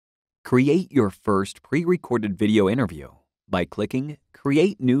Create your first pre-recorded video interview by clicking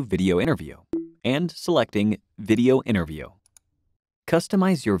Create New Video Interview and selecting Video Interview.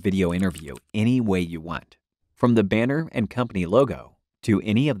 Customize your video interview any way you want, from the banner and company logo to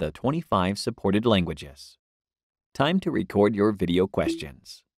any of the 25 supported languages. Time to record your video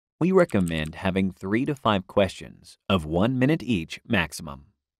questions. We recommend having 3 to 5 questions of 1 minute each maximum.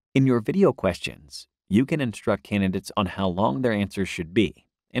 In your video questions, you can instruct candidates on how long their answers should be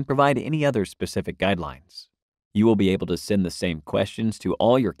and provide any other specific guidelines. You will be able to send the same questions to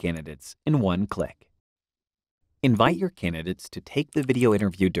all your candidates in one click. Invite your candidates to take the video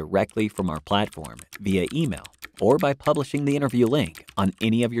interview directly from our platform via email or by publishing the interview link on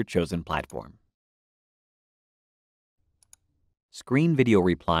any of your chosen platform. Screen video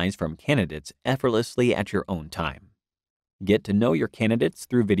replies from candidates effortlessly at your own time. Get to know your candidates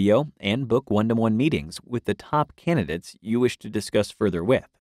through video and book one-to-one meetings with the top candidates you wish to discuss further with.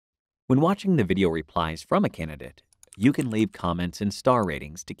 When watching the video replies from a candidate, you can leave comments and star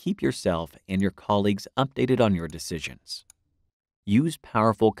ratings to keep yourself and your colleagues updated on your decisions. Use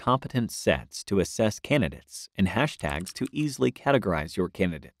powerful competence sets to assess candidates and hashtags to easily categorize your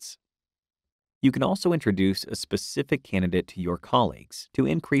candidates. You can also introduce a specific candidate to your colleagues to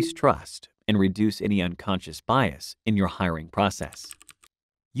increase trust and reduce any unconscious bias in your hiring process.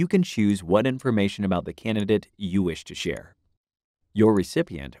 You can choose what information about the candidate you wish to share. Your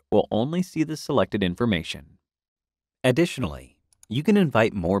recipient will only see the selected information. Additionally, you can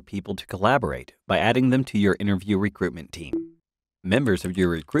invite more people to collaborate by adding them to your interview recruitment team. Members of your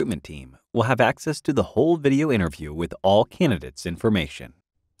recruitment team will have access to the whole video interview with all candidates' information.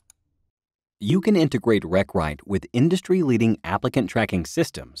 You can integrate Recright with industry-leading applicant tracking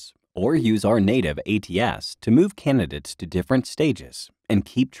systems or use our native ATS to move candidates to different stages and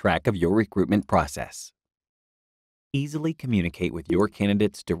keep track of your recruitment process. Easily communicate with your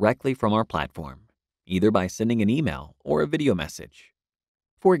candidates directly from our platform, either by sending an email or a video message.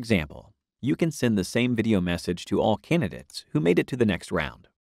 For example, you can send the same video message to all candidates who made it to the next round.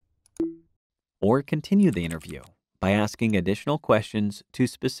 Or continue the interview by asking additional questions to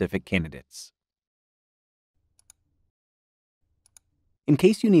specific candidates. In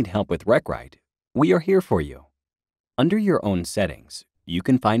case you need help with Recright, we are here for you. Under your own settings, you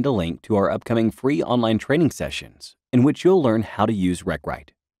can find a link to our upcoming free online training sessions in which you'll learn how to use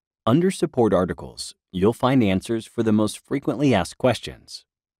Recright. Under Support Articles, you'll find answers for the most frequently asked questions.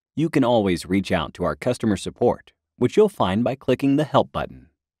 You can always reach out to our customer support, which you'll find by clicking the Help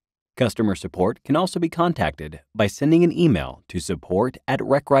button. Customer support can also be contacted by sending an email to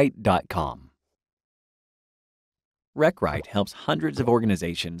support@recright.com. Recright helps hundreds of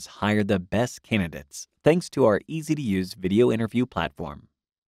organizations hire the best candidates thanks to our easy-to-use video interview platform.